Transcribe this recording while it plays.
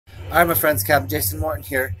Hi, my friends. Captain Jason Morton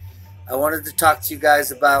here. I wanted to talk to you guys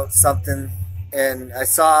about something, and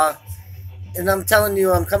I'm telling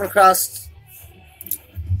you, I'm coming across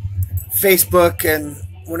Facebook, and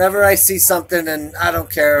whenever I see something, and I don't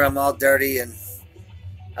care, I'm all dirty, and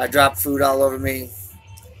I drop food all over me.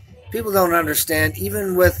 People don't understand,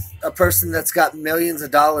 even with a person that's got millions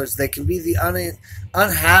of dollars, they can be the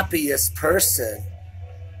unhappiest person.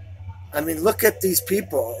 I mean, look at these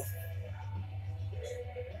people.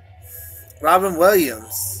 Robin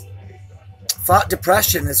Williams fought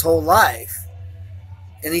depression his whole life,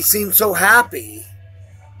 and he seemed so happy.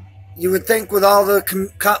 You would think with all the,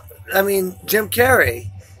 Jim Carrey,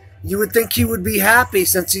 you would think he would be happy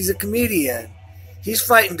since he's a comedian. He's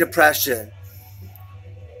fighting depression.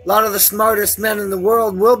 A lot of the smartest men in the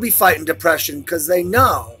world will be fighting depression because they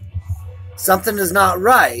know something is not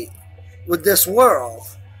right with this world.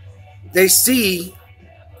 They see,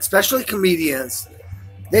 especially comedians,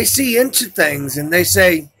 they see into things and they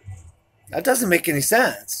say, that doesn't make any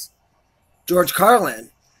sense. George Carlin,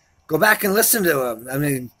 go back and listen to him. I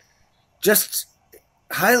mean, just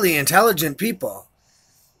highly intelligent people.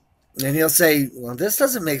 And he'll say, well, this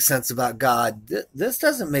doesn't make sense about God. This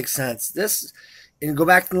doesn't make sense. And go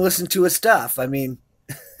back and listen to his stuff. I mean,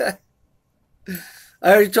 I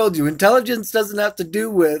already told you, intelligence doesn't have to do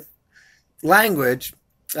with language.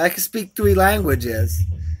 I can speak 3 languages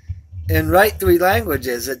and write 3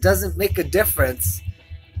 languages. It doesn't make a difference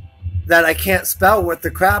that I can't spell worth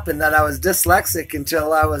the crap and that I was dyslexic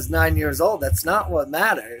until I was 9 years old. That's not what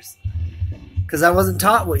matters, because I wasn't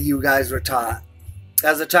taught what you guys were taught.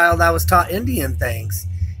 As a child, I was taught Indian things,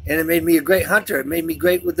 and it made me a great hunter. It made me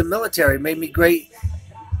great with the military. It made me great.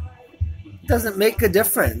 It doesn't make a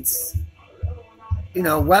difference. You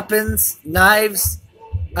know, weapons, knives,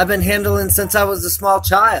 I've been handling since I was a small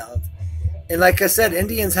child. And like I said,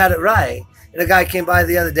 Indians had it right. And a guy came by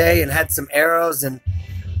the other day and had some arrows and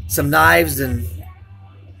some knives. And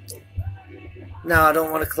no, I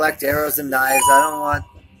don't want to collect arrows and knives. I don't want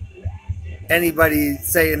anybody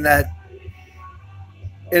saying that.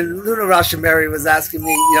 And Luna Rashomary was asking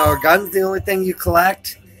me, are guns the only thing you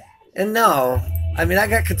collect? And no. I mean, I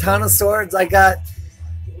got katana swords. I got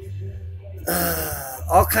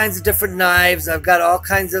all kinds of different knives. I've got all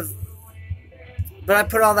kinds of... But I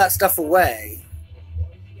put all that stuff away.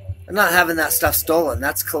 I'm not having that stuff stolen.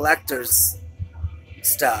 That's collector's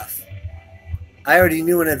stuff. I already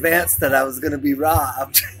knew in advance that I was going to be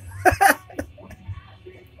robbed.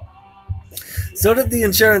 So did the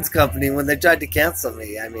insurance company when they tried to cancel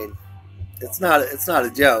me. I mean, it's not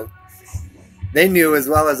a joke. They knew as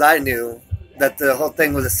well as I knew that the whole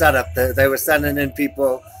thing was a setup. They were sending in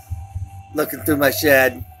people looking through my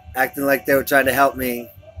shed, acting like they were trying to help me,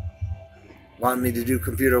 wanting me to do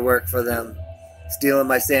computer work for them, stealing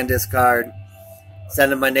my SanDisk card,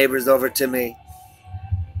 sending my neighbors over to me,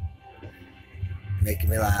 making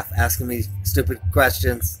me laugh, asking me stupid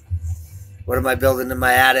questions. What am I building in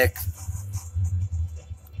my attic?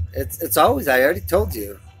 It's always, I already told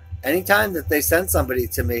you, anytime that they send somebody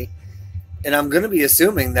to me, and I'm going to be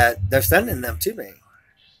assuming that they're sending them to me.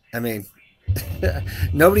 I mean,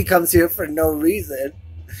 nobody comes here for no reason.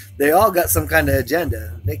 They all got some kind of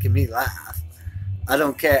agenda, making me laugh. I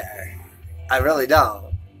don't care. I really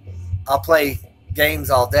don't. I'll play games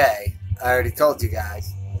all day. I already told you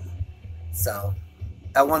guys. So,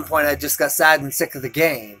 at one point I just got sad and sick of the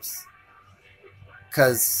games,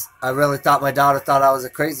 because I really thought my daughter thought I was a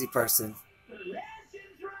crazy person.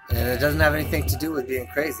 And it doesn't have anything to do with being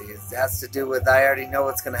crazy. It has to do with I already know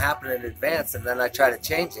what's going to happen in advance, and then I try to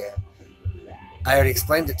change it. I already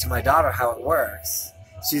explained it to my daughter how it works.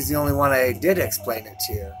 She's the only one I did explain it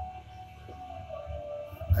to.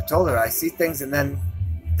 I told her I see things and then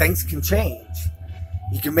things can change.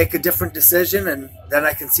 You can make a different decision and then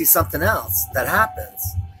I can see something else that happens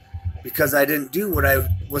because I didn't do what I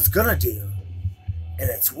was going to do. And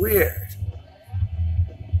it's weird.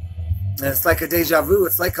 And it's like a deja vu.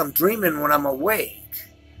 It's like I'm dreaming when I'm awake.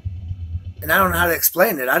 And I don't know how to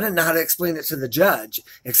explain it. I didn't know how to explain it to the judge,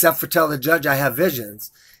 except for tell the judge I have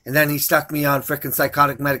visions. And then he stuck me on frickin'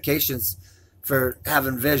 psychotic medications for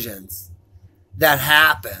having visions. That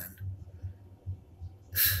happened.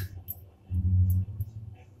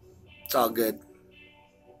 It's all good.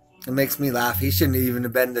 It makes me laugh. He shouldn't even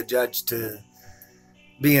have been the judge to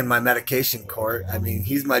be in my medication court. I mean,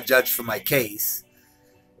 he's my judge for my case.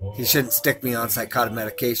 He shouldn't stick me on psychotic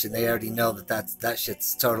medication. They already know that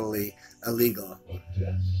shit's totally illegal.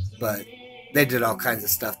 But they did all kinds of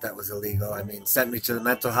stuff that was illegal. I mean, sent me to the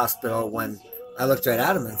mental hospital when I looked right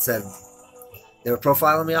at them and said they were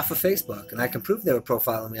profiling me off of Facebook. And I can prove they were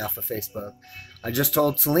profiling me off of Facebook. I just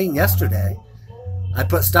told Celine yesterday I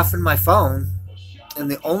put stuff in my phone, and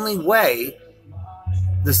the only way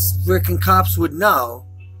the freaking cops would know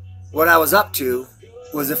what I was up to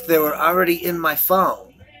was if they were already in my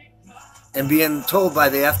phone and being told by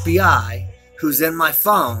the FBI who's in my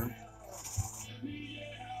phone.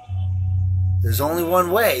 There's only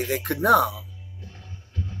one way they could know,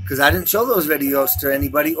 because I didn't show those videos to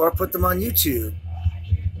anybody or put them on YouTube.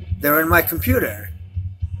 They're in my computer,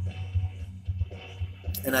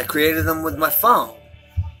 and I created them with my phone.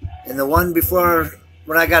 And the one before,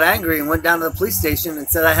 when I got angry and went down to the police station and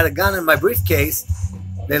said I had a gun in my briefcase,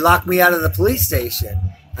 they locked me out of the police station.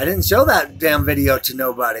 I didn't show that damn video to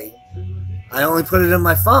nobody. I only put it in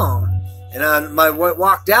my phone. And on my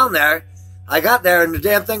walk down there, I got there and the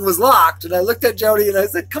damn thing was locked. And I looked at Jody and I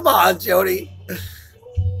said, "Come on, Jody.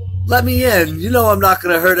 Let me in. You know I'm not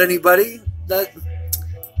going to hurt anybody."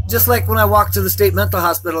 Just like when I walked to the state mental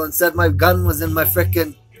hospital and said my gun was in my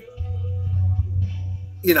frickin',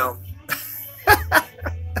 you know,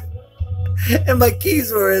 and my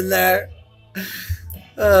keys were in there.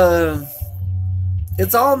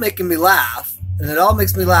 It's all making me laugh, and it all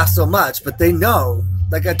makes me laugh so much, but they know,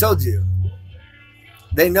 like I told you,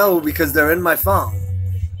 they know because they're in my phone.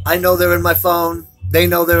 I know they're in my phone. They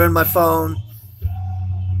know they're in my phone.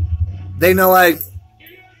 They know I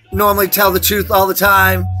normally tell the truth all the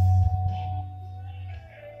time.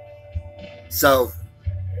 So,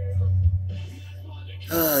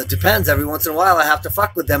 it depends. Every once in a while I have to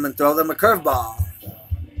fuck with them and throw them a curveball.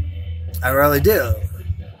 I really do.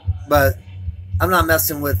 But I'm not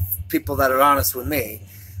messing with people that are honest with me.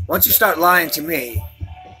 Once you start lying to me,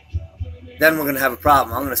 then we're going to have a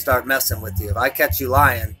problem. I'm going to start messing with you. If I catch you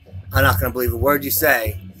lying, I'm not going to believe a word you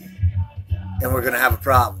say, and we're going to have a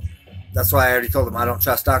problem. That's why I already told him I don't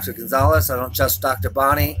trust Dr. Gonzalez. I don't trust Dr.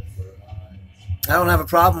 Bonnie. I don't have a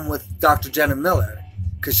problem with Dr. Jenna Miller,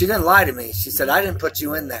 because she didn't lie to me. She said, "I didn't put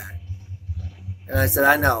you in there." And I said,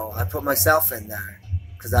 "I know. I put myself in there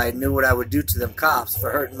because I knew what I would do to them cops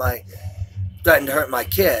for threatening to hurt my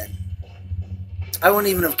kid. I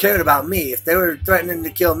wouldn't even have cared about me. If they were threatening to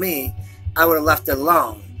kill me, I would have left it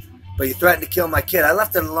alone. But you threatened to kill my kid. I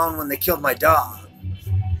left it alone when they killed my dog.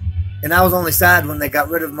 And I was only sad when they got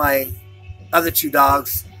rid of my other 2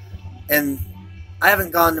 dogs. And I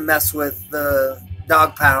haven't gone to mess with the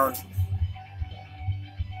dog pound.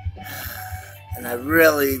 And I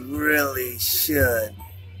really, really should.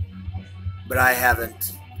 But I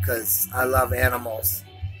haven't, because I love animals.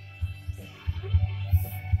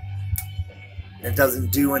 It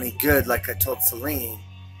doesn't do any good, like I told Celine,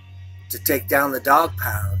 to take down the dog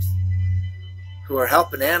pound who are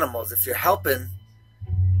helping animals. If you're helping,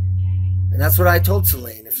 and that's what I told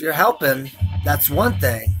Celine, if you're helping, that's one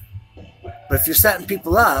thing. But if you're setting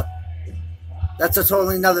people up, that's a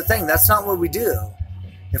totally another thing. That's not what we do.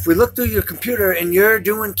 If we look through your computer and you're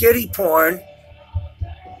doing kitty porn,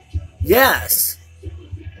 yes,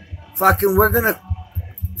 we're gonna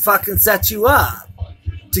set you up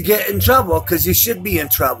to get in trouble, because you should be in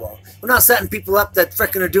trouble. We're not setting people up that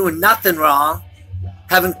frickin' are doing nothing wrong,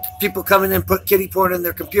 having people come in and put kitty porn in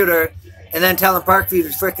their computer, and then telling Parkview to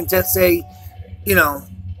frickin' say, you know,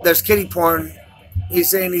 there's kitty porn. He's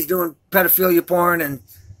saying he's doing pedophilia porn, and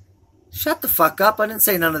shut the fuck up. I didn't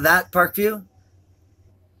say none of that, Parkview.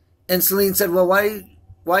 And Celine said, "Well, why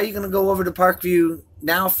are you going to go over to Parkview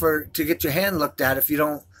now to get your hand looked at if you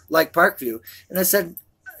don't like Parkview?" And I said,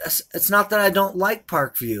 "It's not that I don't like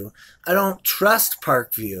Parkview. I don't trust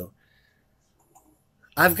Parkview.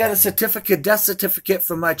 I've got a death certificate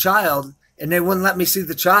for my child, and they wouldn't let me see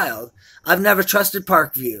the child. I've never trusted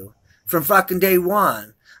Parkview from fucking day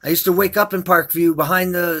one. I used to wake up in Parkview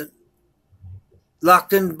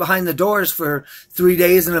locked in behind the doors for 3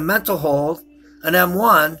 days in a mental hold, an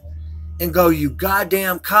M1, and go, 'You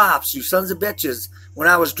goddamn cops, you sons of bitches.' When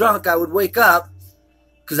I was drunk, I would wake up,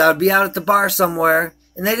 because I would be out at the bar somewhere,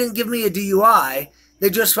 and they didn't give me a DUI. They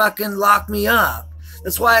just fucking locked me up.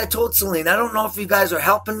 That's why I told Celine, I don't know if you guys are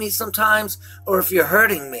helping me sometimes or if you're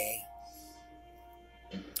hurting me.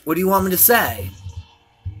 What do you want me to say?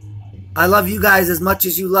 I love you guys as much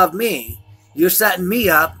as you love me. You're setting me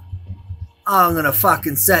up. I'm going to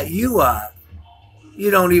fucking set you up. You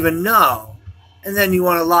don't even know. And then you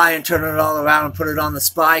want to lie and turn it all around and put it on the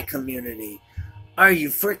spy community. Are you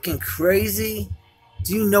freaking crazy?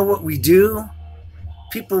 Do you know what we do?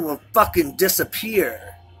 People will fucking disappear.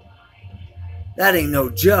 That ain't no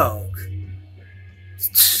joke.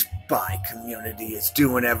 Spy community is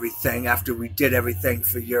doing everything after we did everything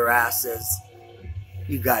for your asses.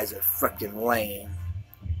 You guys are freaking lame.